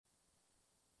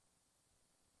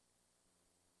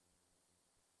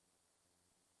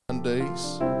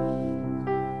Sundays.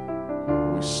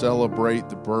 We celebrate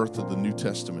the birth of the New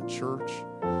Testament church,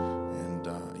 and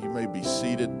you may be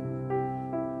seated.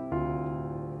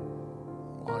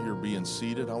 While you're being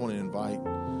seated, I want to invite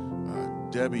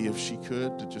Debbie, if she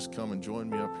could, to just come and join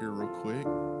me up here real quick.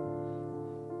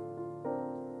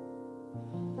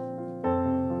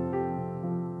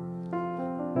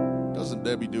 Doesn't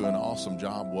Debbie do an awesome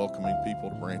job welcoming people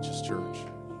to Branches Church?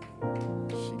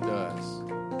 She does.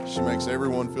 She makes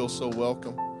everyone feel so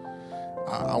welcome.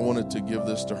 I wanted to give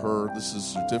this to her. This is a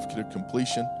certificate of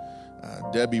completion.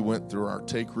 Debbie went through our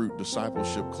Take Root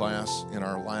discipleship class in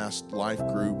our last life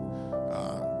group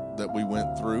that we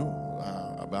went through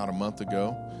about a month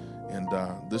ago. And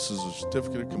this is a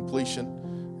certificate of completion.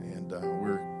 And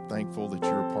we're thankful that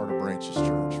you're a part of Branches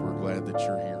Church. We're glad that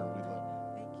you're here. We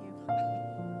love you.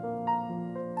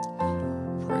 Thank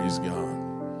you. Praise God.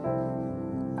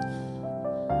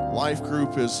 Life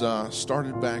group has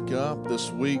started back up this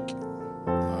week.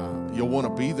 You'll want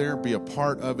to be there, be a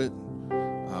part of it.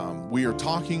 We are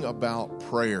talking about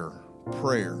prayer,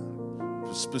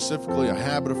 specifically a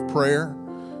habit of prayer.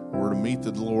 We're to meet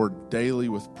the Lord daily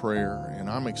with prayer, and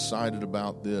I'm excited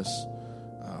about this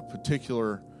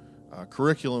particular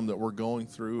curriculum that we're going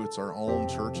through. It's our own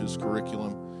church's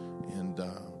curriculum, and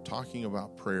talking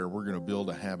about prayer, we're going to build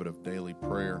a habit of daily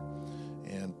prayer.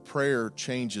 And prayer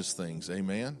changes things,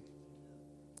 amen?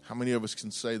 How many of us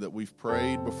can say that we've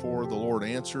prayed before the Lord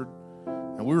answered,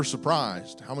 and we were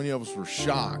surprised? How many of us were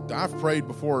shocked? I've prayed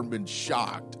before and been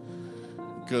shocked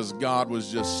because God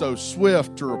was just so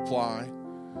swift to reply.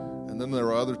 And then there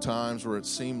were other times where it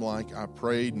seemed like I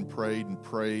prayed and prayed and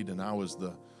prayed, and I was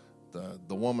the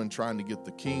woman trying to get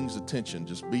the king's attention,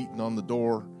 just beating on the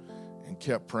door, and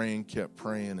kept praying,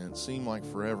 and it seemed like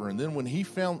forever. And then when he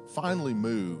finally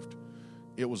moved,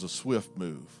 it was a swift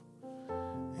move.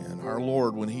 And our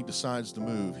Lord, when he decides to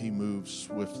move, he moves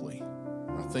swiftly.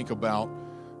 I think about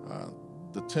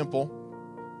the temple.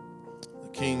 The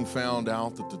king found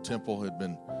out that the temple had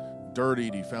been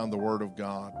dirtied. He found the word of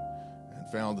God and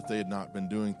found that they had not been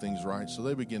doing things right. So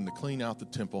they began to clean out the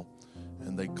temple,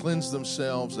 and they cleansed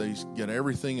themselves. They get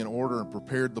everything in order and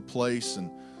prepared the place.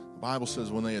 And the Bible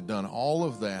says when they had done all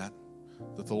of that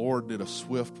the Lord did a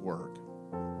swift work.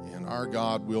 And our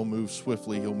God will move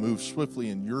swiftly. He'll move swiftly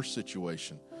in your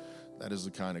situation. That is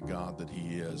the kind of God that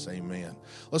he is. Amen.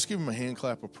 Let's give him a hand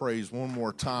clap of praise one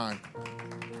more time.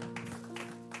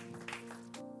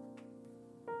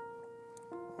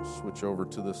 I'll switch over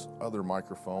to this other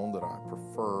microphone that I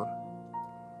prefer.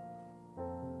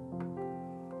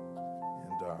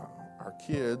 And our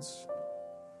kids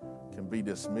can be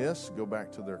dismissed, go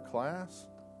back to their class.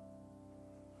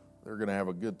 They're going to have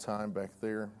a good time back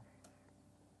there.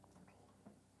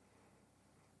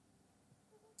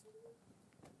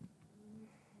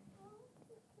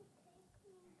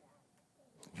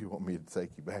 You want me to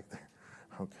take you back there?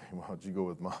 Okay, why don't you go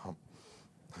with Mom?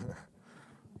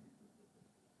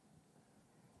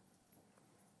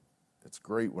 It's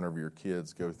great whenever your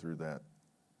kids go through that,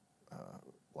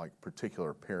 like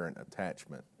particular parent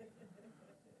attachment.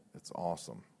 It's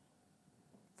awesome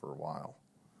for a while.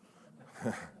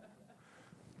 It's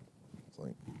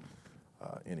like,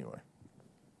 anyway.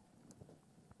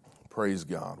 Praise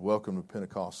God. Welcome to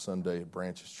Pentecost Sunday at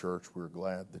Branches Church. We're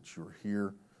glad that you're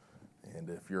here.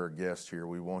 And if you're a guest here,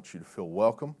 we want you to feel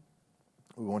welcome.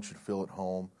 We want you to feel at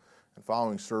home. And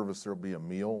following service, there'll be a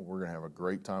meal. We're going to have a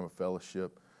great time of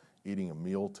fellowship, eating a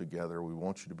meal together. We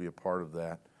want you to be a part of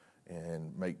that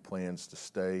and make plans to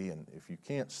stay. And if you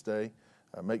can't stay,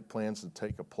 make plans to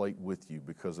take a plate with you,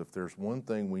 because if there's one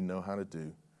thing we know how to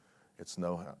do,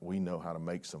 we know how to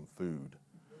make some food.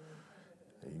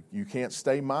 You can't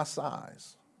stay my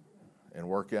size and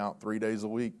work out 3 days a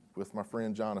week with my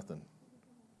friend Jonathan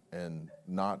and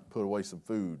not put away some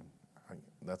food.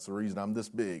 That's the reason I'm this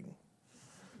big,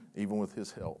 even with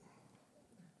his help.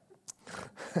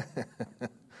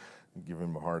 Give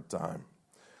him a hard time.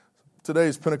 Today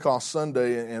is Pentecost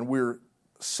Sunday, and we're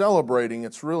celebrating.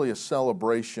 It's really a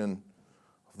celebration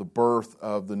of the birth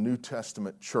of the New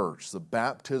Testament church, the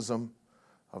baptism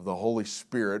of the Holy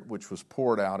Spirit, which was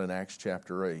poured out in Acts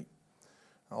chapter 8.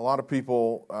 A lot of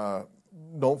people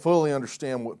don't fully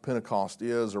understand what Pentecost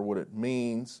is or what it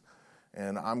means.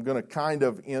 And I'm going to kind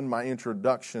of end my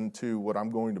introduction to what I'm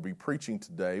going to be preaching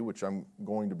today, which I'm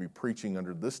going to be preaching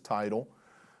under this title,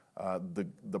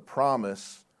 the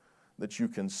promise that you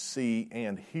can see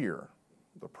and hear.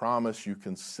 The promise you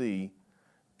can see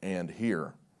and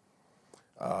hear.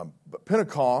 But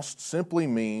Pentecost simply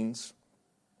means,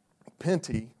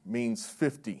 Pente means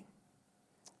 50.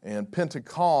 And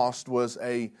Pentecost was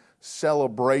a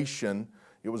celebration.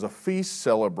 It was a feast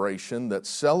celebration that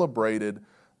celebrated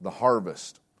the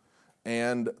harvest.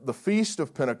 And the Feast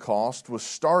of Pentecost was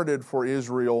started for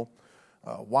Israel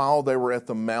while they were at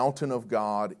the mountain of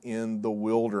God in the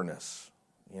wilderness.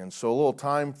 And so a little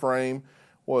time frame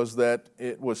was that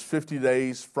it was 50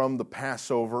 days from the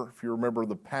Passover. If you remember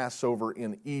the Passover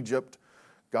in Egypt,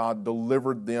 God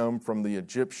delivered them from the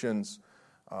Egyptians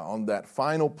on that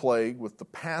final plague with the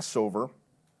Passover.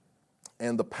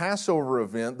 And the Passover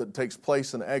event that takes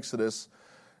place in Exodus,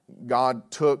 God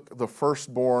took the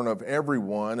firstborn of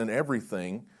everyone and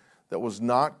everything that was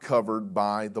not covered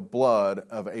by the blood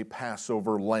of a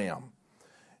Passover lamb.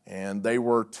 And they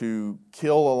were to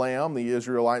kill a lamb. The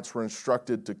Israelites were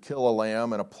instructed to kill a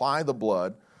lamb and apply the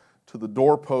blood to the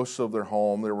doorposts of their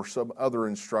home. There were some other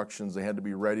instructions. They had to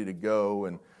be ready to go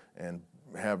and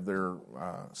have their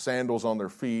sandals on their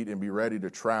feet and be ready to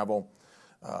travel.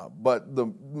 But the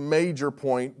major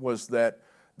point was that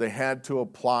they had to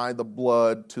apply the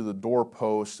blood to the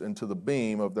doorpost and to the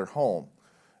beam of their home.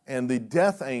 And the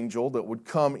death angel that would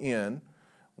come in,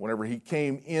 whenever he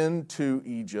came into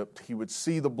Egypt, he would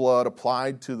see the blood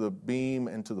applied to the beam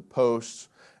and to the posts,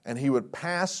 and he would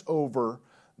pass over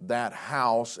that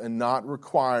house and not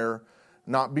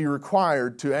be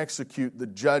required to execute the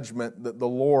judgment that the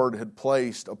Lord had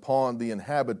placed upon the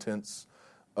inhabitants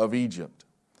of Egypt.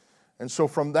 And so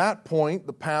from that point,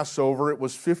 the Passover, it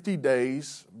was 50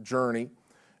 days journey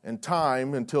and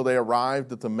time until they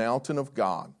arrived at the mountain of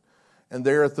God. And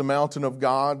there at the mountain of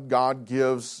God, God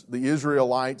gives the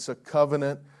Israelites a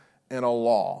covenant and a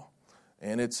law.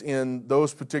 And it's in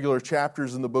those particular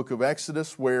chapters in the book of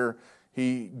Exodus where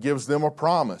he gives them a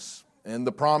promise. And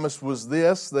the promise was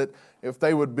this, that if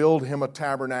they would build him a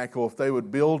tabernacle, if they would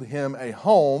build him a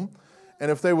home, and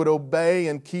if they would obey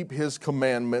and keep his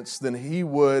commandments, then he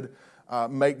would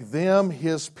make them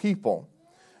his people,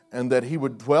 and that he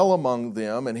would dwell among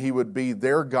them, and he would be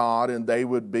their God, and they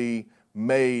would be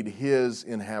made his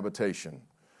inhabitation,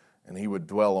 and he would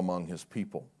dwell among his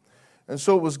people. And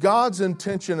so it was God's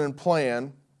intention and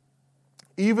plan,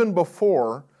 even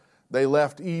before they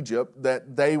left Egypt,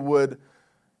 that they would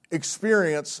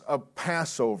experience a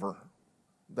Passover.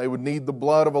 They would need the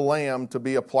blood of a lamb to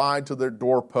be applied to their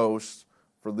doorposts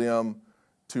for them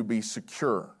to be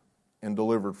secure and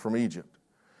delivered from Egypt.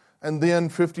 And then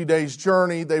 50 days'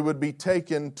 journey, they would be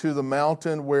taken to the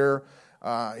mountain where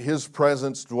his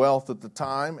presence dwelt at the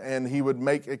time, and he would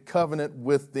make a covenant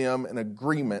with them, an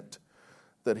agreement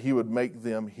that he would make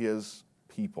them his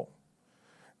people.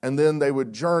 And then they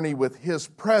would journey with his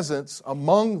presence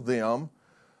among them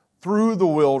through the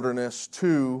wilderness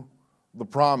to the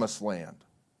promised land.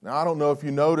 Now, I don't know if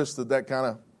you noticed that kind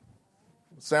of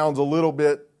sounds a little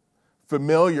bit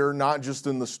familiar, not just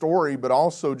in the story, but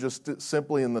also just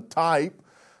simply in the type.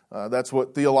 That's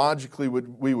what theologically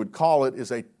we would call it,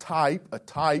 is a type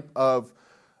of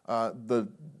the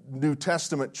New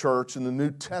Testament church and the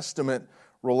New Testament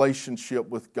relationship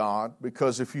with God.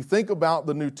 Because if you think about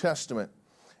the New Testament,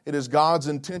 it is God's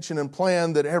intention and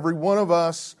plan that every one of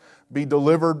us be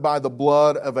delivered by the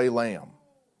blood of a lamb.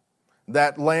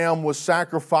 That lamb was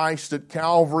sacrificed at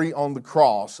Calvary on the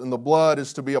cross, and the blood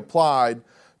is to be applied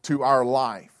to our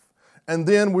life. And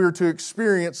then we're to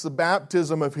experience the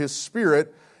baptism of His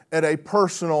Spirit at a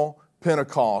personal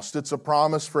Pentecost. It's a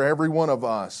promise for every one of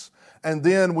us. And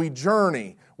then we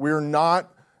journey. We're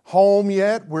not home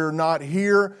yet. We're not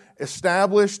here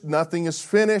established. Nothing is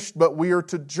finished, but we are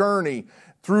to journey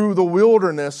through the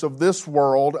wilderness of this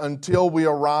world until we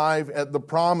arrive at the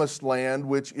promised land,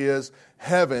 which is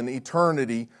heaven,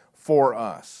 eternity for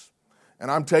us. And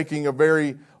I'm taking a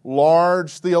very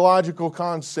large theological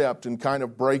concept and kind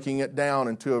of breaking it down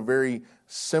into a very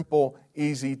simple,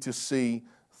 easy to see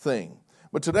thing.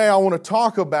 But today I want to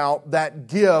talk about that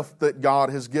gift that God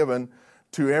has given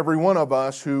to every one of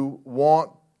us who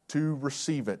want to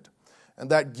receive it.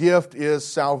 And that gift is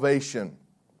salvation.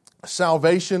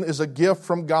 Salvation is a gift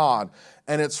from God,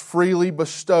 and it's freely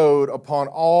bestowed upon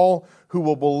all who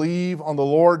will believe on the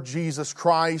Lord Jesus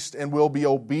Christ and will be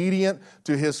obedient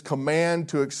to His command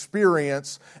to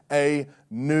experience a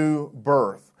new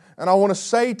birth. And I want to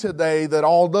say today that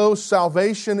although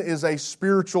salvation is a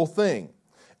spiritual thing,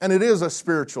 and it is a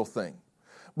spiritual thing,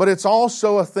 but it's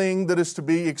also a thing that is to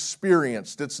be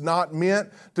experienced. It's not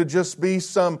meant to just be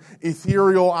some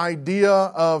ethereal idea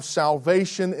of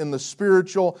salvation in the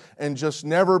spiritual and just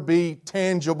never be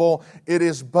tangible. It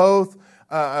is both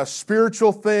a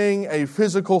spiritual thing, a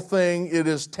physical thing. It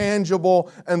is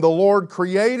tangible, and the Lord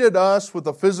created us with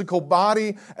a physical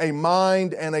body, a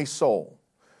mind, and a soul.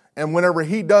 And whenever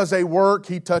He does a work,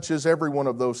 He touches every one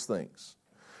of those things.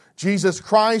 Jesus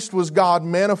Christ was God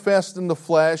manifest in the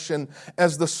flesh, and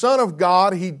as the Son of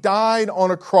God, He died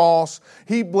on a cross.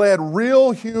 He bled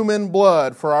real human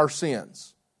blood for our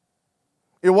sins.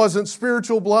 It wasn't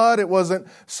spiritual blood. It wasn't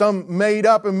some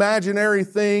made-up imaginary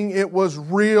thing. It was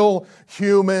real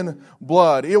human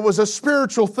blood. It was a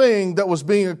spiritual thing that was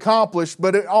being accomplished,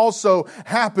 but it also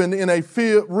happened in a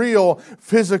real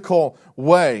physical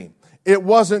way. It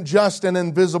wasn't just an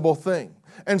invisible thing.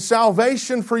 And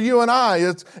salvation for you and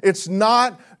I, it's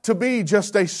not to be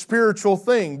just a spiritual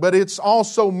thing, but it's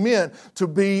also meant to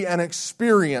be an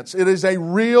experience. It is a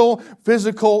real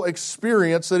physical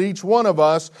experience that each one of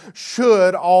us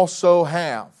should also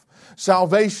have.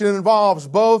 Salvation involves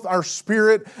both our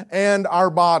spirit and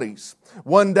our bodies.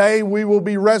 One day we will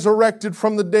be resurrected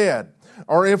from the dead.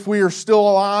 Or if we are still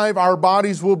alive, our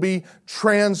bodies will be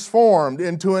transformed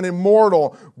into an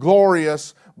immortal,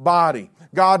 glorious body.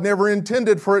 God never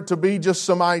intended for it to be just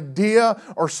some idea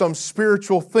or some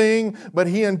spiritual thing, but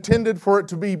He intended for it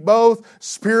to be both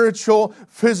spiritual,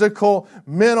 physical,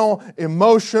 mental,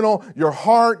 emotional, your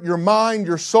heart, your mind,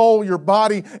 your soul, your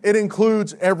body. It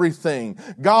includes everything.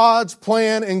 God's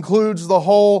plan includes the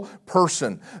whole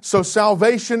person. So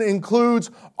salvation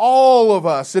includes all of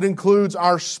us. It includes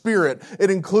our spirit.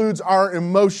 It includes our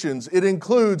emotions. It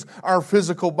includes our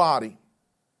physical body.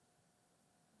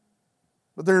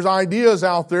 But there's ideas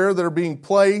out there that are being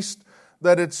placed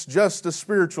that it's just a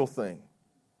spiritual thing.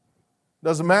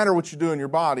 Doesn't matter what you do in your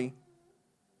body,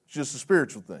 it's just a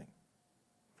spiritual thing.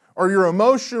 Or your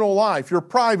emotional life, your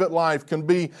private life can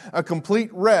be a complete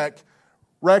wrecked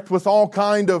with all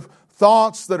kind of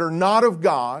thoughts that are not of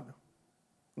God.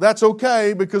 That's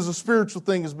okay because the spiritual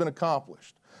thing has been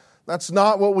accomplished. That's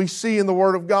not what we see in the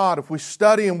Word of God. If we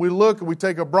study and we look and we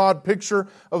take a broad picture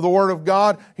of the Word of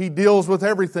God, He deals with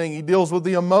everything. He deals with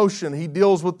the emotion. He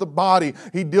deals with the body.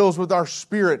 He deals with our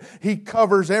spirit. He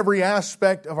covers every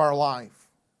aspect of our life.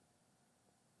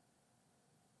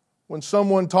 When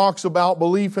someone talks about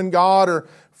belief in God or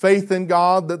faith in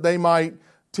God, that they might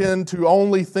tend to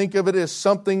only think of it as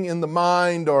something in the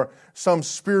mind or some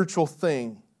spiritual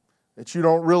thing that you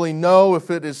don't really know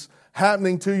if it is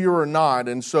happening to you or not.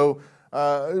 And so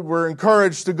we're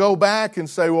encouraged to go back and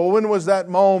say, well, when was that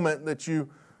moment that you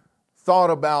thought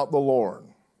about the Lord,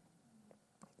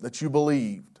 that you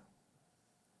believed?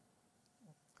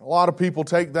 A lot of people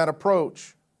take that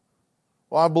approach.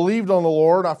 Well, I believed on the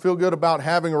Lord. I feel good about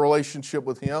having a relationship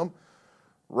with Him.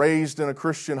 Raised in a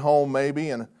Christian home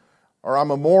maybe, or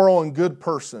I'm a moral and good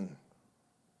person.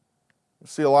 You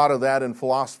see a lot of that in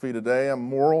philosophy today. I'm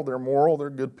moral, they're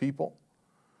good people.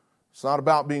 It's not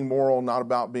about being moral, not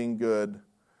about being good.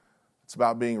 It's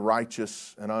about being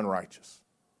righteous and unrighteous.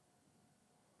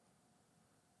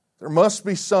 There must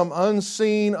be some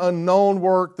unseen, unknown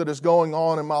work that is going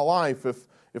on in my life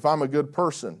if I'm a good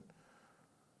person.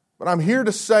 But I'm here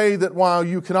to say that while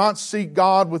you cannot see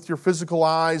God with your physical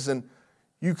eyes and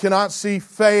you cannot see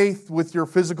faith with your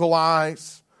physical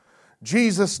eyes,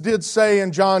 Jesus did say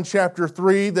in John chapter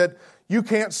 3 that you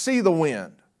can't see the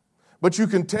wind, but you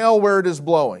can tell where it is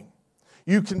blowing.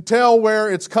 You can tell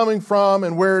where it's coming from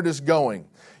and where it is going.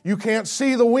 You can't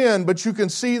see the wind, but you can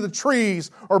see the trees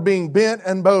are being bent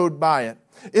and bowed by it.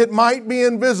 It might be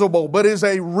invisible, but is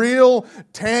a real,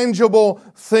 tangible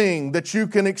thing that you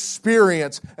can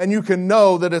experience and you can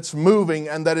know that it's moving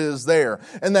and that it is there.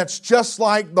 And that's just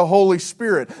like the Holy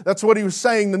Spirit. That's what He was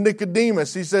saying to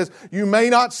Nicodemus. He says, you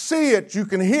may not see it, you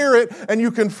can hear it and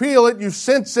you can feel it, you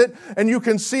sense it, and you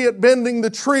can see it bending the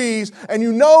trees, and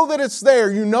you know that it's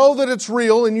there, you know that it's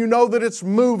real, and you know that it's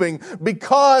moving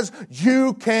because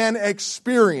you can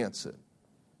experience it.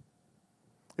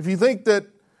 If you think that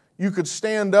you could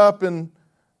stand up in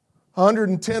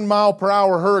 110 mile per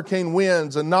hour hurricane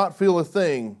winds and not feel a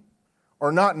thing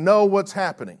or not know what's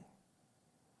happening,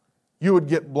 you would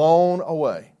get blown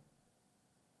away.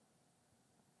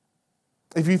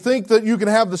 If you think that you can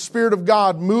have the Spirit of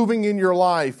God moving in your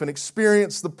life and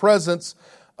experience the presence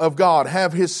of God,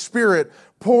 have His Spirit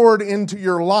poured into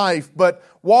your life, but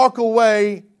walk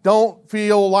away, don't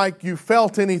feel like you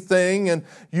felt anything and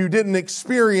you didn't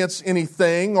experience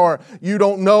anything, or you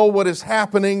don't know what is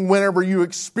happening whenever you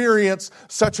experience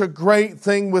such a great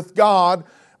thing with God,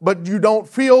 but you don't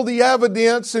feel the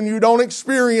evidence and you don't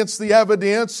experience the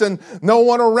evidence and no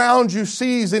one around you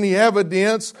sees any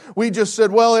evidence. We just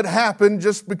said, well, it happened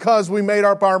just because we made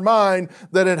up our mind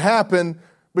that it happened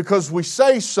because we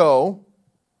say so.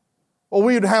 Well,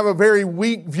 we would have a very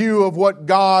weak view of what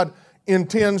God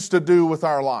intends to do with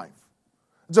our life.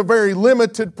 It's a very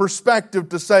limited perspective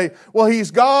to say, well, He's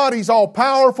God, He's all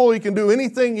powerful, He can do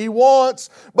anything He wants,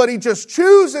 but He just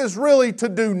chooses really to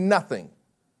do nothing.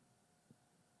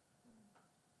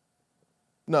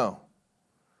 No.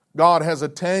 God has a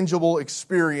tangible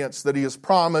experience that He has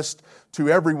promised to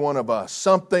every one of us.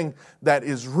 Something that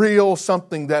is real,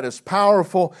 something that is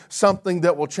powerful, something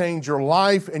that will change your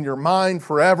life and your mind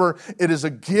forever. It is a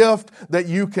gift that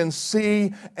you can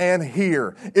see and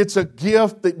hear. It's a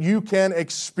gift that you can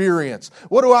experience.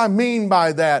 What do I mean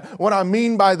by that? What I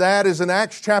mean by that is in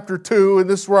Acts chapter 2, and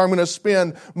this is where I'm going to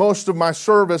spend most of my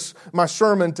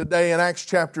sermon today in Acts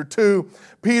chapter 2.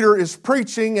 Peter is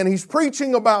preaching, and he's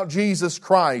preaching about Jesus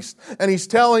Christ. And he's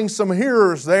telling some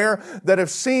hearers there that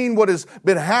have seen what has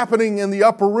been happening in the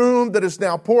upper room that is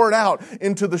now poured out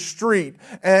into the street.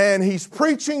 And he's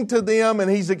preaching to them, and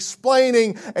he's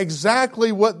explaining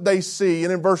exactly what they see.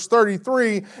 And in verse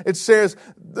 33, it says,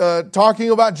 talking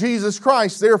about Jesus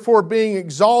Christ, therefore being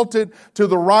exalted to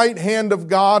the right hand of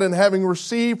God and having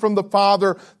received from the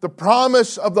Father the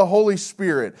promise of the Holy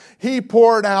Spirit, He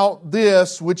poured out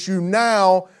this which you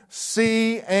now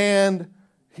see and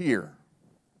hear.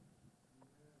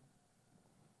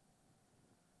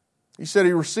 He said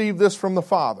He received this from the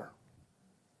Father.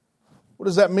 What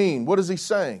does that mean? What is He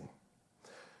saying?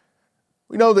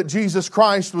 We know that Jesus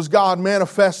Christ was God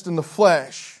manifest in the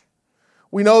flesh.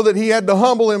 We know that He had to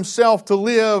humble Himself to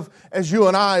live as you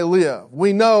and I live.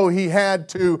 We know He had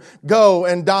to go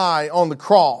and die on the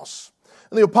cross.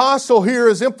 And the apostle here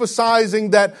is emphasizing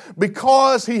that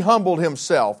because He humbled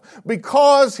Himself,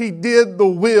 because He did the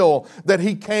will that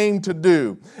He came to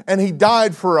do, and He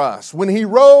died for us. When He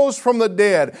rose from the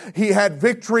dead, He had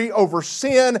victory over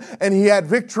sin and He had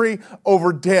victory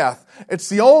over death. It's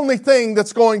the only thing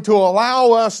that's going to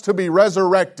allow us to be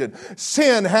resurrected.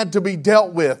 Sin had to be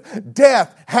dealt with.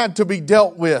 Death had to be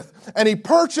dealt with. And He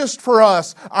purchased for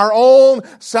us our own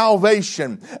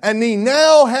salvation. And He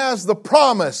now has the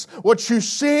promise, what you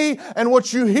see and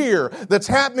what you hear, that's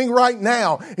happening right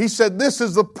now. He said this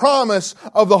is the promise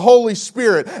of the Holy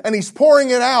Spirit. And He's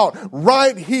pouring it out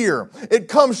right here. It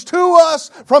comes to us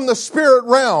from the spirit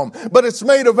realm, but it's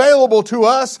made available to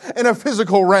us in a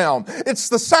physical realm. It's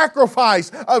the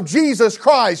sacrifice of Jesus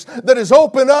Christ that has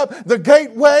opened up the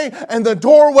gateway and the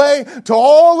doorway to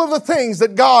all of the things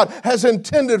that God has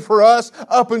intended for us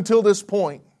up until this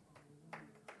point.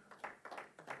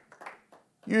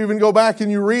 You even go back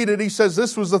and you read it. He says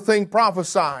this was the thing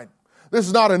prophesied. This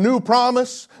is not a new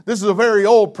promise. This is a very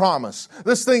old promise.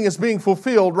 This thing is being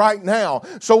fulfilled right now.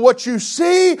 So what you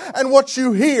see and what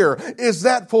you hear is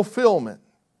that fulfillment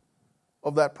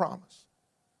of that promise.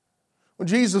 When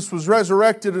Jesus was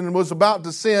resurrected and was about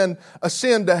to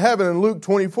ascend to heaven in Luke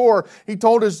 24, He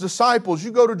told His disciples,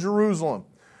 you go to Jerusalem.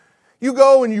 You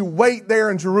go and you wait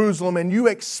there in Jerusalem and you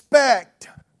expect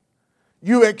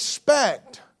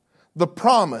the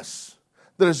promise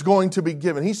that is going to be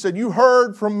given. He said, you've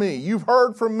heard from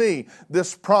me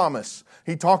this promise.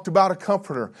 He talked about a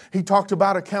comforter. He talked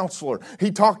about a counselor.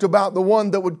 He talked about the one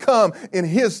that would come in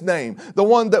His name, the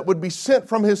one that would be sent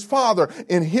from His Father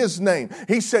in His name.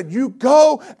 He said, you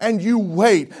go and you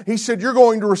wait. He said, you're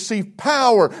going to receive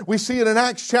power. We see it in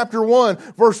Acts chapter 1,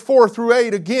 verse 4 through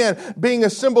 8. Again, being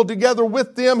assembled together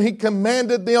with them, He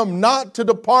commanded them not to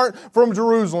depart from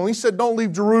Jerusalem. He said, don't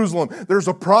leave Jerusalem. There's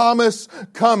a promise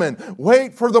coming.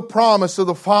 Wait for the promise of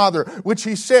the Father, which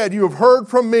He said, you have heard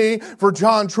from me, for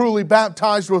John truly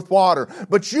baptized with water,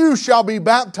 but you shall be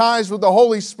baptized with the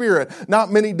Holy Spirit not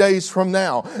many days from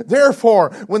now.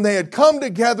 Therefore, when they had come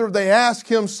together, they asked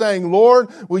Him, saying, Lord,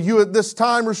 will you at this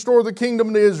time restore the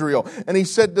kingdom to Israel? And He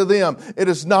said to them, it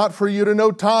is not for you to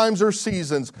know times or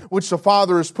seasons which the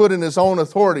Father has put in His own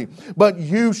authority, but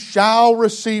you shall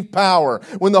receive power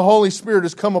when the Holy Spirit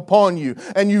has come upon you,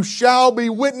 and you shall be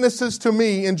witnesses to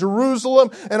me in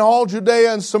Jerusalem and all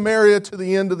Judea and Samaria to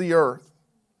the end of the earth.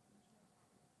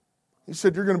 He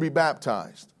said, you're going to be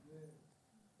baptized.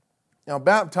 Now,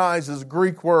 baptized is a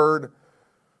Greek word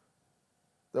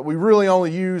that we really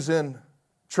only use in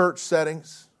church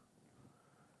settings.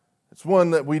 It's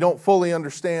one that we don't fully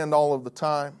understand all of the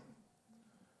time.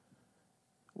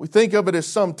 We think of it as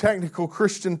some technical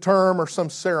Christian term or some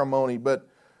ceremony, but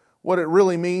what it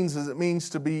really means is it means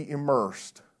to be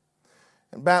immersed.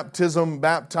 And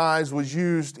baptized, was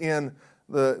used in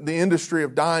the industry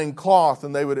of dyeing cloth,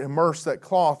 and they would immerse that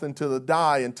cloth into the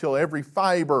dye until every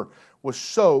fiber was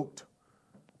soaked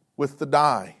with the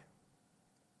dye.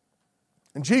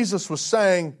 And Jesus was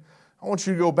saying, I want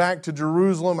you to go back to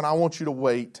Jerusalem and I want you to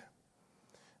wait.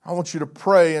 I want you to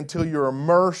pray until you're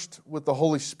immersed with the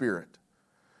Holy Spirit.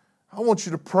 I want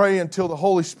you to pray until the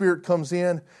Holy Spirit comes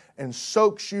in and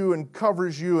soaks you and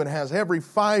covers you and has every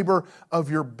fiber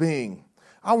of your being.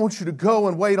 I want you to go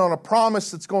and wait on a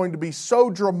promise that's going to be so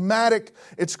dramatic,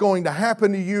 it's going to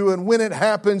happen to you, and when it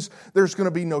happens, there's going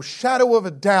to be no shadow of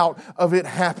a doubt of it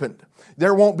happened.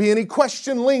 There won't be any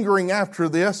question lingering after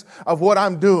this of what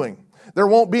I'm doing. There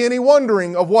won't be any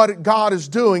wondering of what God is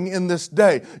doing in this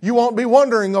day. You won't be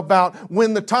wondering about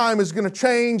when the time is going to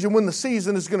change and when the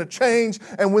season is going to change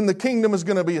and when the kingdom is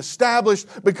going to be established,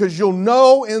 because you'll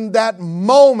know in that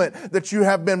moment that you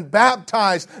have been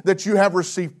baptized, that you have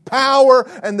received power,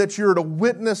 and that you're to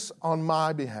witness on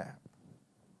my behalf.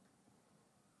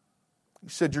 He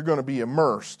said you're going to be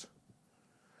immersed.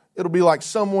 It'll be like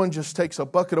someone just takes a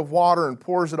bucket of water and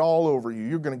pours it all over you.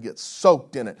 You're going to get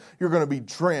soaked in it. You're going to be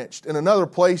drenched. In another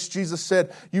place, Jesus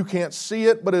said, you can't see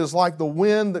it, but it is like the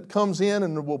wind that comes in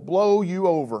and it will blow you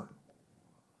over.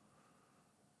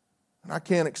 And I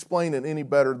can't explain it any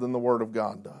better than the Word of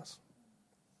God does.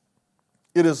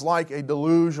 It is like a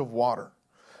deluge of water.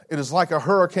 It is like a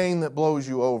hurricane that blows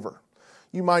you over.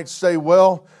 You might say,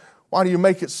 well, why do you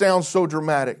make it sound so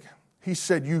dramatic? He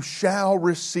said, you shall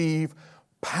receive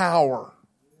power.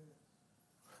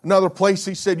 Another place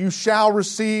he said, you shall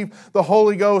receive the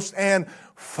Holy Ghost and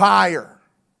fire.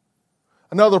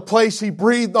 Another place he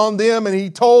breathed on them and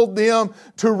he told them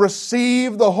to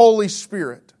receive the Holy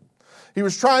Spirit. He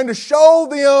was trying to show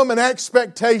them an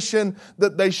expectation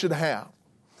that they should have.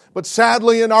 But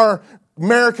sadly, in our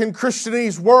American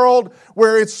Christianese world,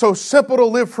 where it's so simple to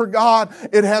live for God,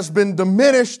 it has been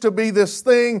diminished to be this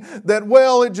thing that,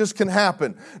 well, it just can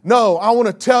happen. No, I want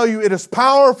to tell you, it is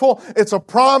powerful, it's a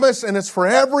promise, and it's for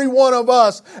every one of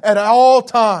us at all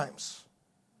times.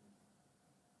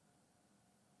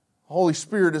 The Holy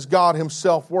Spirit is God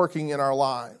Himself working in our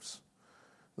lives.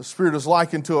 The Spirit is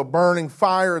likened to a burning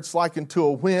fire. It's likened to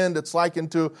a wind. It's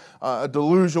likened to a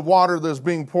deluge of water that's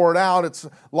being poured out. It's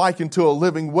likened to a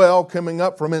living well coming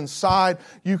up from inside.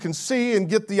 You can see and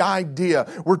get the idea.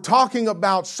 We're talking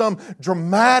about some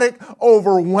dramatic,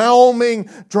 overwhelming,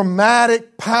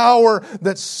 dramatic power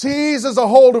that seizes a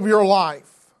hold of your life.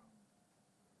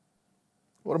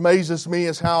 What amazes me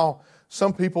is how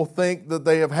some people think that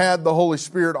they have had the Holy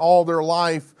Spirit all their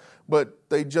life, but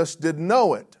they just didn't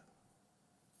know it.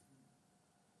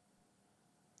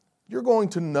 You're going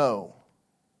to know.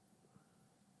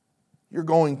 You're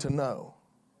going to know.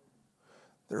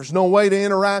 There's no way to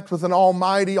interact with an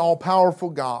almighty, all-powerful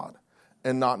God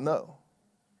and not know.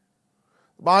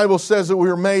 The Bible says that we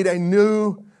were made a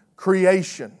new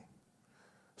creation.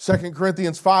 2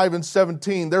 Corinthians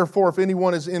 5:17, therefore, if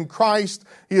anyone is in Christ,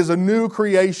 he is a new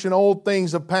creation. Old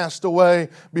things have passed away.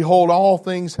 Behold, all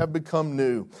things have become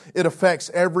new. It affects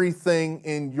everything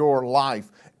in your life.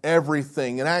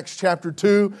 Everything. In Acts chapter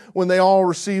 2, when they all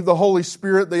received the Holy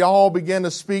Spirit, they all began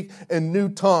to speak in new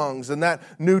tongues. And that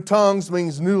new tongues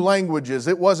means new languages.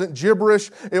 It wasn't gibberish.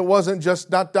 It wasn't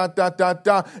just ...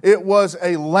 It was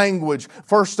a language.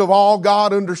 First of all,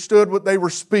 God understood what they were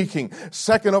speaking.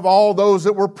 Second of all, those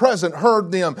that were present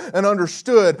heard them and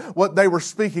understood what they were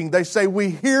speaking. They say, we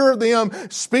hear them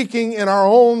speaking in our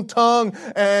own tongue,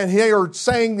 and they are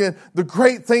saying the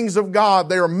great things of God.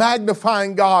 They are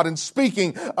magnifying God and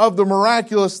speaking of the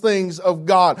miraculous things of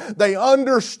God. They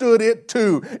understood it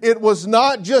too. It was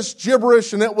not just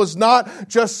gibberish, and it was not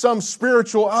just some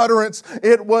spiritual utterance.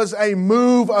 It was a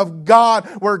move of God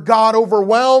where God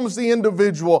overwhelms the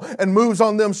individual and moves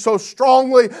on them so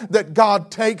strongly that God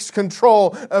takes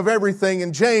control of everything.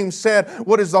 And James said,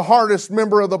 what is the hardest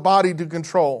member of the body to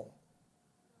control?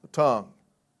 The tongue.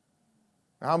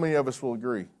 How many of us will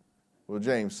agree with what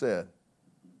James said?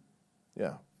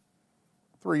 Yeah.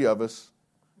 3 of us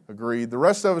agreed. The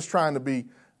rest of us trying to be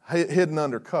hidden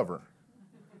under cover.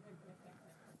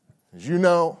 As you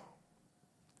know,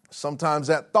 sometimes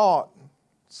that thought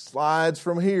slides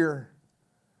from here,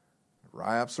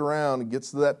 wraps around and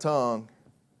gets to that tongue,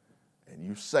 and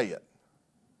you say it.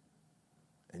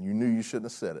 And you knew you shouldn't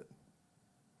have said it.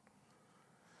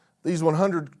 These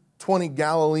 120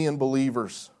 Galilean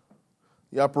believers,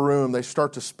 the upper room, they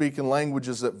start to speak in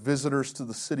languages that visitors to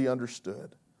the city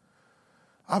understood.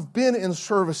 I've been in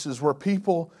services where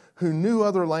people who knew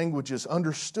other languages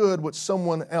understood what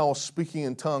someone else speaking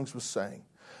in tongues was saying.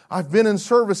 I've been in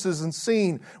services and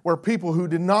seen where people who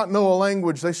did not know a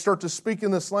language, they start to speak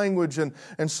in this language and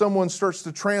someone starts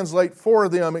to translate for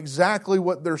them exactly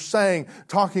what they're saying,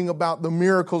 talking about the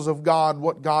miracles of God,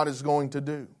 what God is going to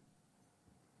do.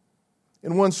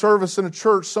 In one service in a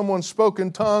church, someone spoke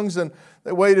in tongues and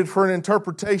they waited for an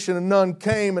interpretation and none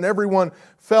came, and everyone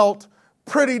felt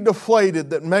pretty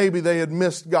deflated that maybe they had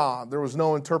missed God. There was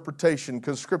no interpretation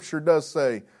because Scripture does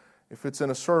say if it's in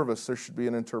a service, there should be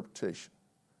an interpretation.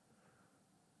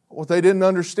 What they didn't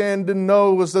understand, didn't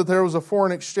know, was that there was a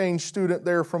foreign exchange student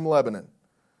there from Lebanon.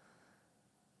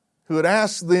 who had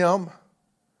asked them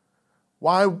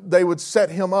why they would set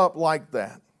him up like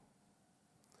that.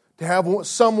 To have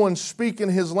someone speak in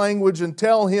his language and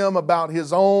tell him about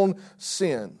his own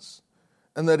sins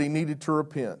and that he needed to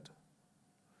repent.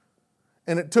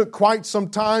 And it took quite some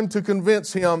time to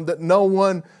convince him that no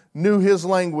one knew his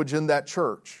language in that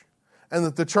church and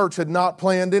that the church had not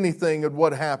planned anything of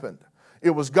what happened.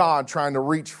 It was God trying to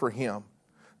reach for him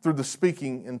through the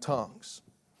speaking in tongues.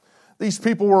 These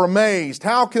people were amazed.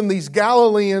 How can these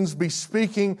Galileans be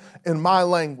speaking in my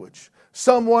language?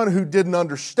 Someone who didn't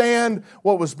understand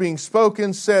what was being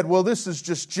spoken said, well, this is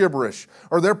just gibberish,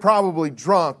 or they're probably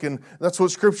drunk. And that's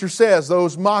what Scripture says.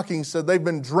 Those mocking said they've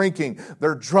been drinking,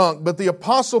 they're drunk. But the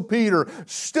Apostle Peter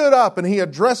stood up and he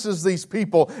addresses these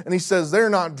people and he says,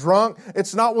 they're not drunk.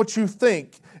 It's not what you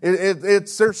think.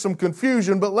 There's some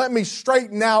confusion, but let me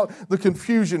straighten out the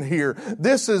confusion here.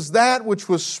 This is that which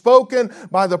was spoken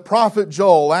by the prophet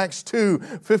Joel. Acts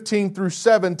 2:15 through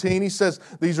 17. He says,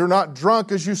 these are not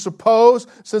drunk as you suppose,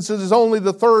 since it is only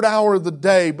the third hour of the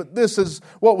day. But this is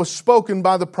what was spoken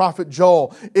by the prophet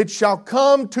Joel. It shall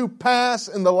come to pass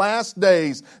in the last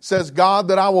days, says God,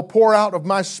 that I will pour out of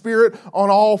my Spirit on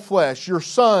all flesh. Your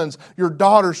sons, your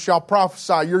daughters shall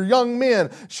prophesy. Your young men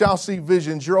shall see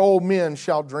visions. Your old men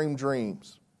shall dream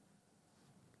dreams.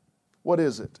 What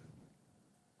is it?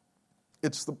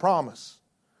 It's the promise.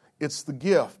 It's the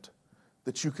gift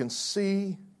that you can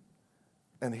see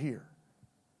and hear.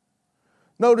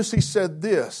 Notice he said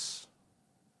this.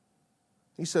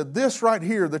 He said this right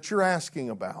here that you're asking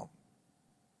about.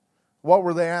 What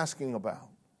were they asking about?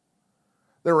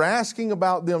 They were asking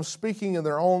about them speaking in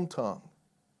their own tongue.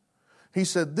 He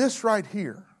said this right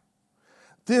here.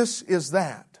 This is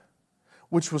that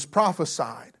which was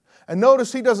prophesied. And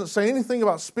notice he doesn't say anything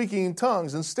about speaking in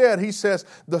tongues. Instead, he says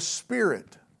the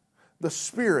Spirit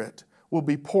will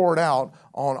be poured out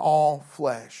on all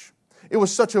flesh. It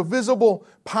was such a visible,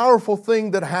 powerful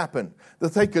thing that happened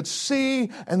that they could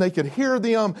see and they could hear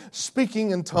them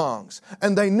speaking in tongues.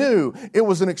 And they knew it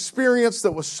was an experience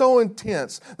that was so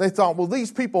intense. They thought, well,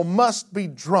 these people must be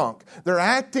drunk. They're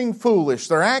acting foolish.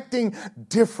 They're acting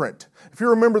different. If you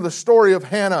remember the story of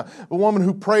Hannah, the woman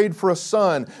who prayed for a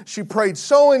son, she prayed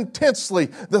so intensely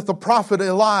that the prophet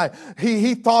Eli,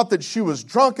 he thought that she was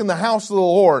drunk in the house of the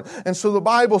Lord. And so the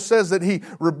Bible says that he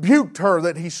rebuked her,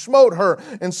 that he smote her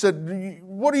and said,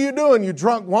 what are you doing, you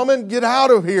drunk woman? Get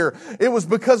out of here. It was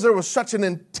because there was such an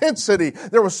intensity.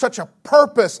 There was such a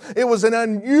purpose. It was an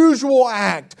unusual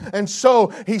act. And so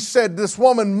he said, this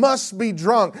woman must be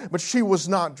drunk, but she was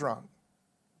not drunk.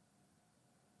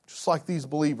 Just like these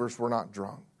believers were not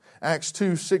drunk. Acts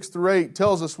 2:6-8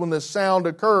 tells us when this sound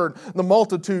occurred, the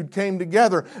multitude came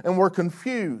together and were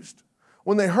confused.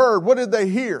 When they heard, what did they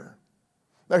hear?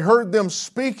 They heard them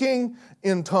speaking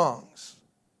in tongues.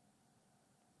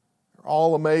 They're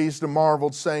all amazed and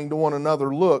marveled, saying to one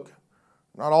another, look,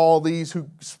 not all these who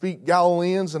speak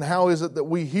Galileans, and how is it that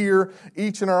we hear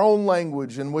each in our own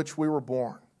language in which we were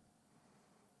born?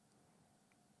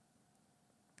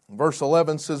 Verse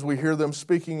 11 says we hear them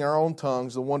speaking our own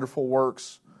tongues, the wonderful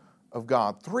works of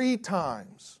God. 3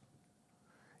 times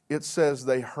it says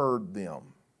they heard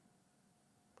them.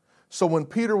 So when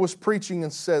Peter was preaching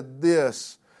and said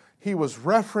this, he was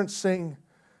referencing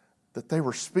that they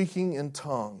were speaking in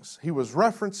tongues. He was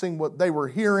referencing what they were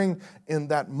hearing in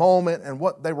that moment and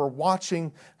what they were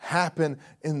watching happen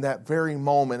in that very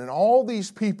moment. And all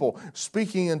these people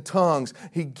speaking in tongues,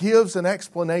 he gives an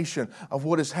explanation of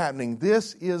what is happening.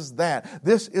 This is that.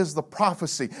 This is the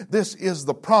prophecy. This is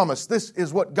the promise. This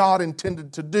is what God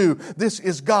intended to do. This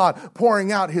is God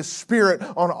pouring out His Spirit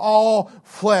on all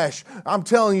flesh. I'm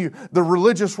telling you, the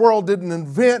religious world didn't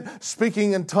invent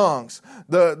speaking in tongues.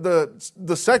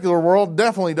 The secular world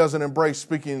definitely doesn't embrace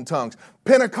speaking in tongues.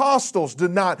 Pentecostals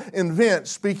did not invent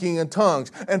speaking in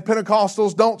tongues, and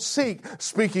Pentecostals don't seek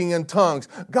speaking in tongues.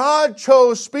 God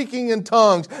chose speaking in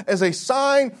tongues as a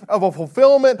sign of a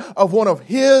fulfillment of one of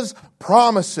His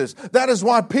promises. That is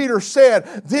why Peter said,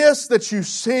 this that you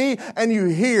see and you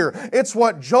hear, it's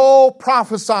what Joel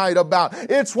prophesied about.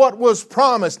 It's what was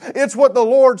promised. It's what the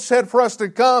Lord said for us to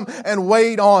come and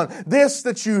wait on. This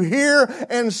that you hear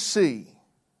and see.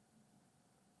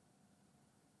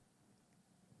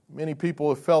 Many people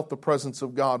have felt the presence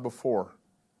of God before.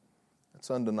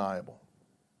 It's undeniable.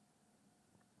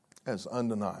 It's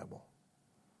undeniable.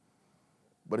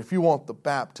 But if you want the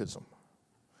baptism,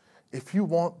 if you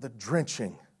want the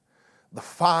drenching, the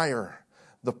fire,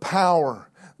 the power,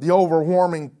 The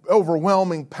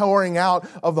overwhelming pouring out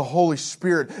of the Holy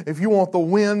Spirit. If you want the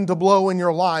wind to blow in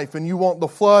your life and you want the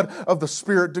flood of the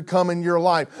Spirit to come in your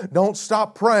life, don't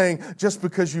stop praying just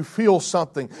because you feel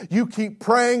something. You keep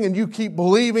praying and you keep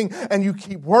believing and you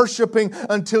keep worshiping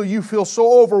until you feel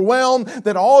so overwhelmed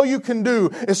that all you can do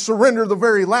is surrender the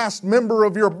very last member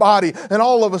of your body, and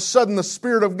all of a sudden the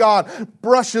Spirit of God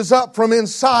brushes up from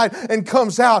inside and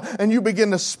comes out, and you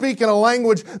begin to speak in a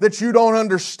language that you don't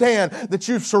understand, that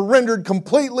you've surrendered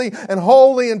completely and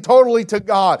wholly and totally to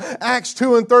God. Acts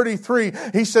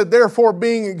 2:33, he said, therefore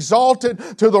being exalted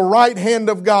to the right hand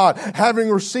of God, having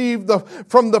received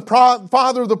from the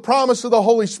Father the promise of the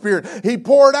Holy Spirit, he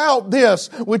poured out this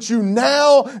which you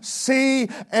now see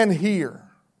and hear.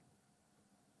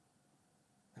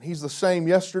 And he's the same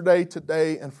yesterday,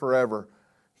 today, and forever.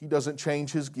 He doesn't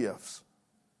change his gifts.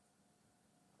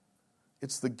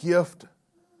 It's the gift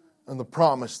and the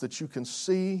promise that you can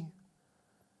see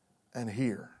and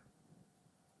hear.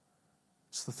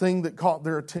 It's the thing that caught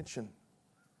their attention.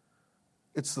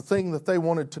 It's the thing that they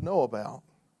wanted to know about.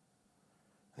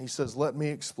 And he says, let me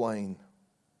explain.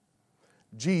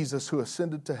 Jesus who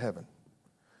ascended to heaven.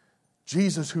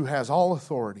 Jesus who has all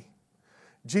authority.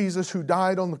 Jesus who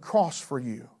died on the cross for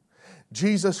you.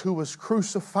 Jesus who was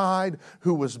crucified,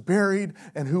 who was buried,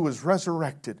 and who was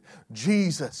resurrected.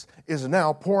 Jesus is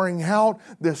now pouring out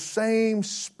this same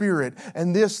Spirit.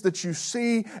 And this that you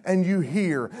see and you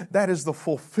hear, that is the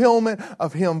fulfillment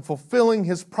of Him fulfilling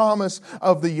His promise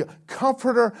of the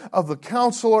Comforter, of the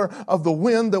Counselor, of the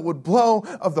wind that would blow,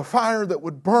 of the fire that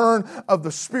would burn, of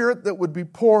the Spirit that would be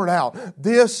poured out.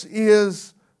 This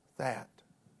is that.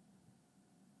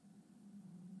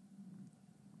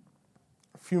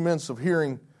 Few minutes of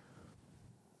hearing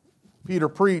Peter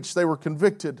preach, they were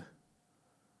convicted.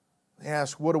 They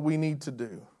asked, what do we need to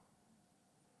do?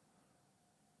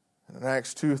 And in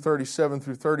Acts 2:37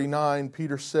 through 39,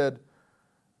 Peter said,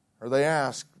 or they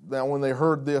asked, now when they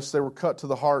heard this, they were cut to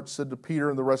the heart, said to Peter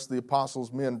and the rest of the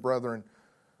apostles, men, brethren,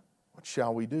 what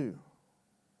shall we do?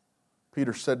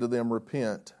 Peter said to them,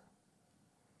 repent.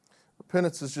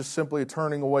 Repentance is just simply a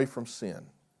turning away from sin.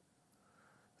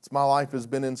 My life has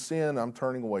been in sin, I'm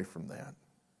turning away from that.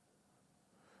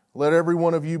 Let every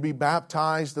one of you be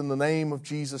baptized in the name of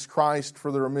Jesus Christ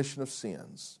for the remission of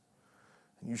sins.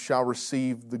 And you shall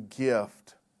receive the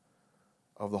gift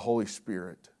of the Holy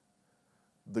Spirit.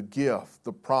 The gift,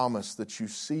 the promise that you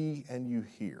see and you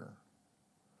hear.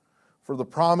 For the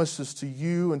promise is to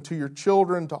you and to your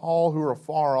children, to all who are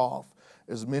far off,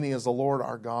 as many as the Lord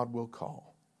our God will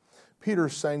call. Peter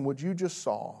is saying what you just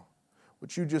saw,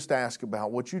 what you just asked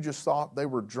about, what you just thought they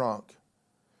were drunk,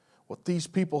 what these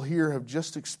people here have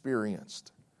just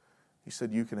experienced, he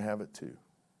said, you can have it too.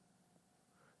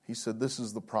 He said, this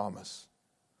is the promise.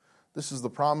 This is the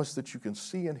promise that you can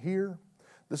see and hear.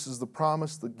 This is the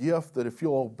promise, the gift that if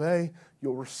you'll obey,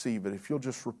 you'll receive it. If you'll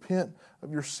just repent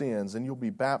of your sins and you'll be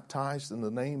baptized in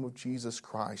the name of Jesus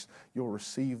Christ, you'll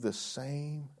receive this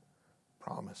same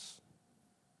promise.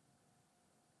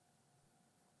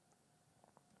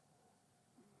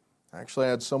 Actually, I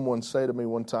had someone say to me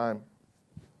one time,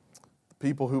 the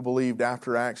people who believed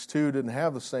after Acts 2 didn't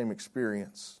have the same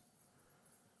experience.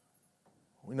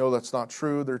 We know that's not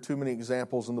true. There are too many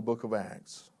examples in the book of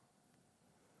Acts.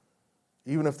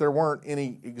 Even if there weren't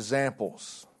any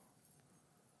examples,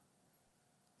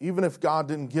 even if God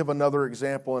didn't give another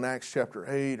example in Acts chapter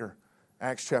 8 or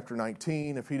Acts chapter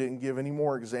 19, if He didn't give any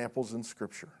more examples in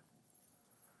Scripture,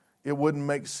 it wouldn't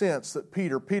make sense that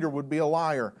Peter would be a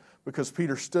liar. Because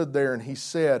Peter stood there and he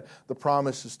said, the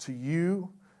promise is to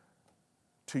you,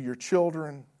 to your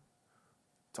children,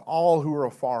 to all who are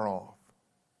afar off.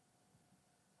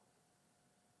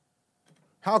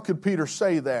 How could Peter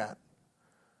say that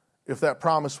if that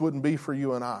promise wouldn't be for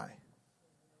you and I?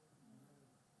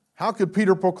 How could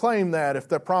Peter proclaim that if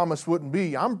that promise wouldn't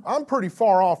be? I'm pretty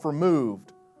far off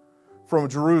removed from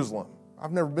Jerusalem.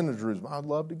 I've never been to Jerusalem. I'd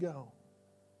love to go.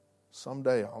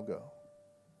 Someday I'll go.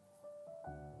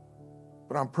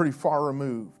 But I'm pretty far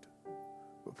removed.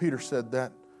 But Peter said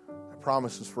that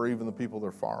promise is for even the people that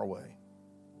are far away.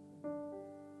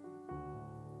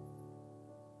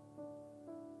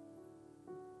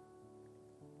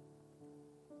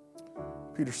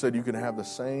 Peter said you can have the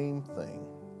same thing.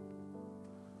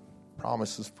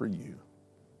 Promises for you.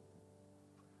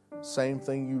 Same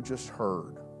thing you just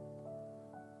heard.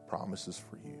 Promises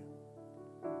for you.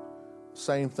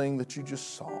 Same thing that you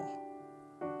just saw.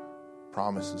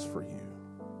 Promises for you.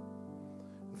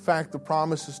 In fact, the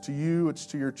promise is to you, it's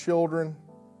to your children.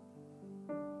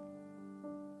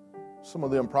 Some of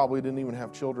them probably didn't even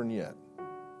have children yet.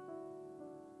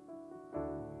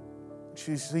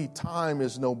 You see, time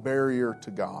is no barrier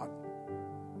to God.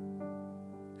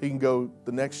 He can go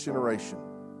the next generation,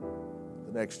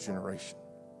 the next generation.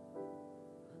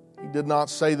 He did not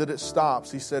say that it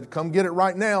stops. He said, come get it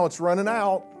right now. It's running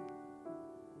out.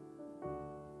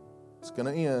 It's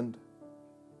going to end.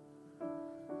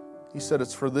 He said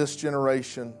it's for this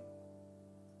generation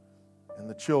and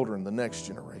the children, the next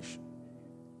generation.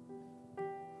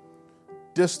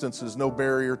 Distance is no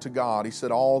barrier to God. He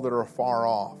said all that are afar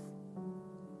off.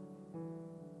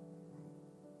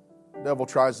 The devil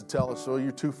tries to tell us, oh,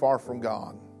 you're too far from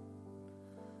God.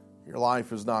 Your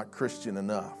life is not Christian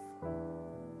enough.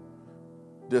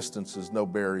 Distance is no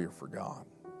barrier for God.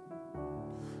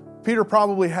 Peter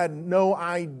probably had no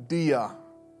idea.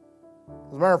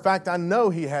 As a matter of fact, I know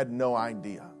he had no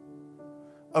idea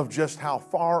of just how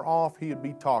far off he would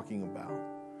be talking about.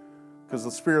 Because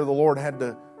the Spirit of the Lord had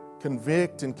to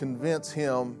convict and convince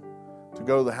him to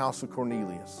go to the house of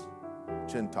Cornelius,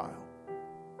 Gentile.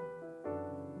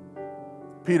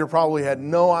 Peter probably had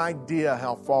no idea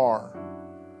how far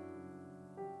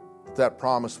that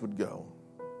promise would go.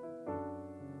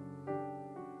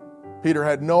 Peter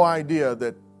had no idea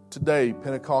that today,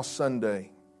 Pentecost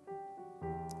Sunday,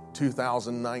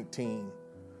 2019,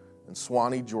 in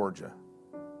Suwanee, Georgia,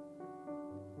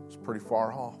 was pretty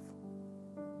far off.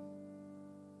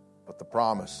 But the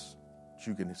promise that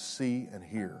you can see and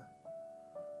hear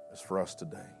is for us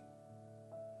today.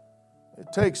 It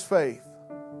takes faith.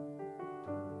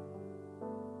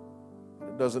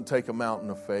 It doesn't take a mountain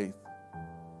of faith.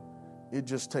 It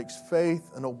just takes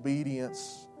faith and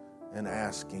obedience and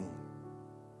asking.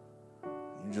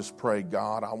 You just pray,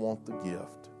 God, I want the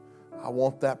gift. I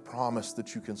want that promise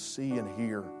that you can see and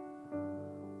hear.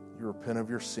 You repent of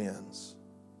your sins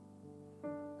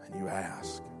and you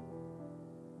ask.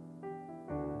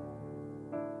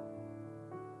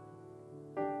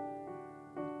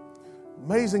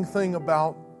 Amazing thing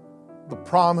about the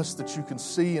promise that you can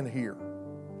see and hear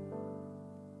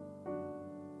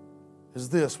is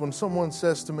this: when someone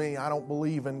says to me, I don't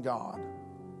believe in God,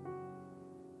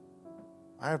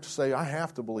 I have to say, I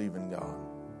have to believe in God.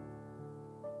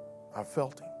 I've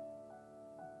felt Him.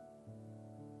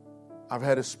 I've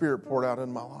had His Spirit poured out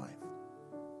in my life.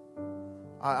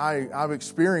 I've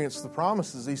experienced the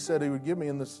promises He said He would give me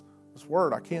in this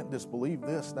Word. I can't disbelieve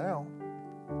this now.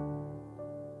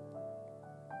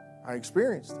 I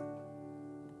experienced it.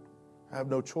 I have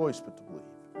no choice but to believe.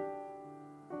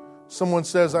 Someone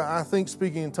says, I think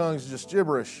speaking in tongues is just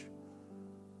gibberish.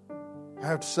 I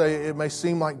have to say, it may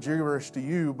seem like gibberish to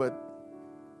you, but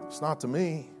it's not to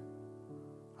me.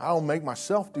 I don't make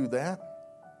myself do that.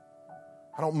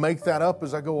 I don't make that up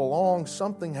as I go along.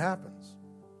 Something happens.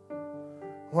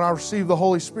 When I received the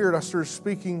Holy Spirit, I started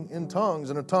speaking in tongues,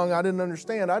 in a tongue I didn't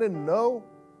understand. I didn't know.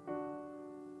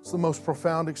 It's the most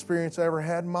profound experience I ever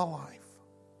had in my life.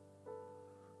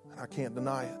 And I can't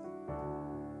deny it.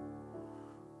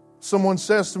 Someone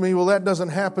says to me, well, that doesn't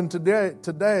happen today.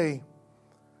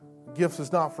 The gift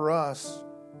is not for us.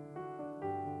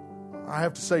 I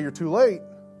have to say, you're too late.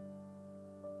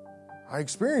 I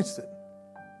experienced it.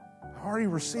 I already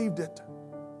received it.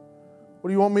 What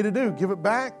do you want me to do? Give it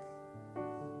back?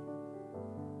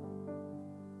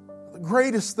 The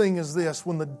greatest thing is this: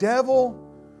 when the devil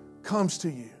comes to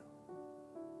you.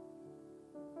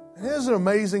 And isn't it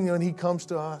amazing when he comes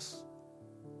to us?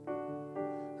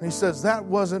 And he says, that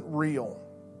wasn't real.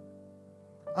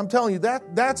 I'm telling you,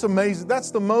 that's amazing.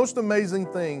 That's the most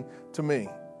amazing thing to me.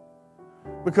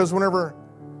 Because whenever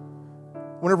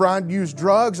I'd use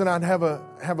drugs and I'd have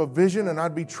a vision and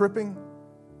I'd be tripping,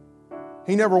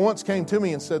 he never once came to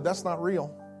me and said, that's not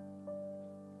real.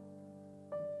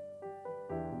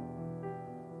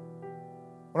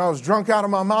 When I was drunk out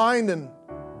of my mind and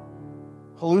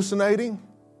hallucinating,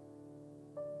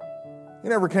 he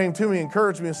never came to me,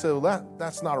 encouraged me, and said, well,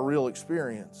 that's not a real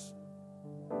experience.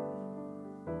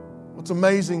 What's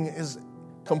amazing is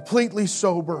completely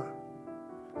sober,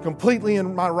 completely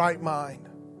in my right mind,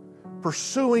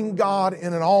 pursuing God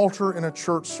in an altar in a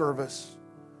church service.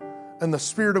 And the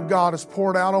Spirit of God is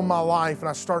poured out on my life, and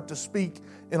I start to speak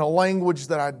in a language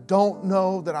that I don't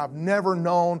know, that I've never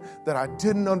known, that I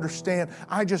didn't understand.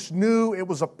 I just knew it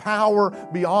was a power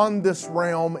beyond this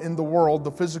realm in the world,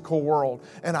 the physical world.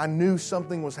 And I knew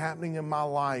something was happening in my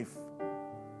life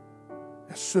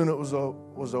as soon as it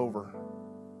was over.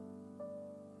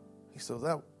 He said,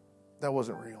 that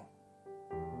wasn't real.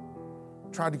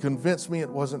 Tried to convince me it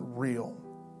wasn't real.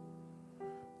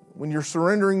 When you're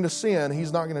surrendering to sin,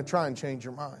 He's not going to try and change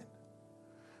your mind.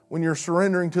 When you're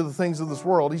surrendering to the things of this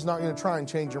world, He's not going to try and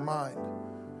change your mind.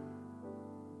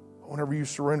 But whenever you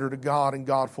surrender to God and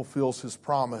God fulfills His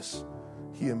promise,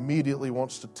 He immediately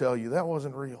wants to tell you that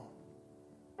wasn't real.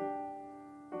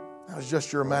 That was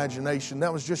just your imagination.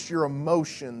 That was just your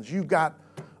emotions. You got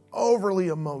overly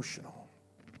emotional.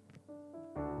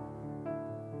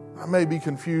 I may be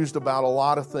confused about a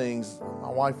lot of things. My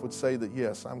wife would say that,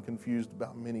 yes, I'm confused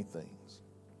about many things.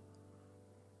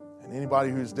 And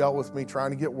anybody who's dealt with me trying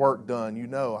to get work done, you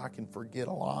know I can forget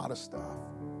a lot of stuff.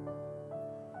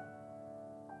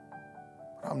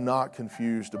 But I'm not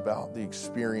confused about the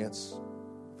experience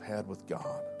I've had with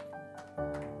God.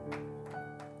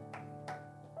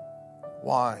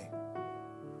 Why?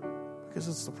 Because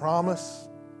it's the promise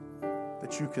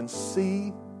that you can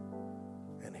see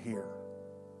and hear.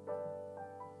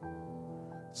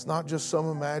 It's not just some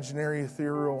imaginary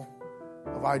ethereal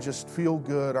of I just feel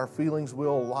good. Our feelings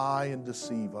will lie and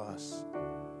deceive us.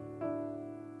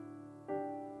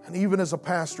 And even as a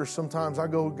pastor, sometimes I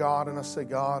go to God and I say,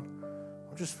 God,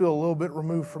 I just feel a little bit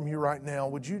removed from you right now.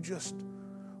 Would you just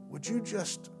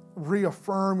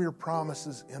reaffirm your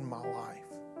promises in my life?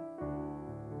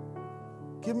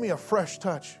 Give me a fresh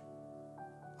touch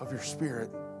of your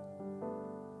Spirit.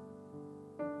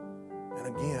 And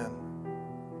again,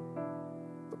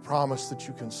 the promise that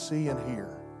you can see and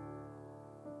hear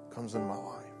comes in my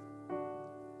life.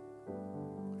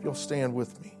 If you'll stand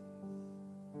with me.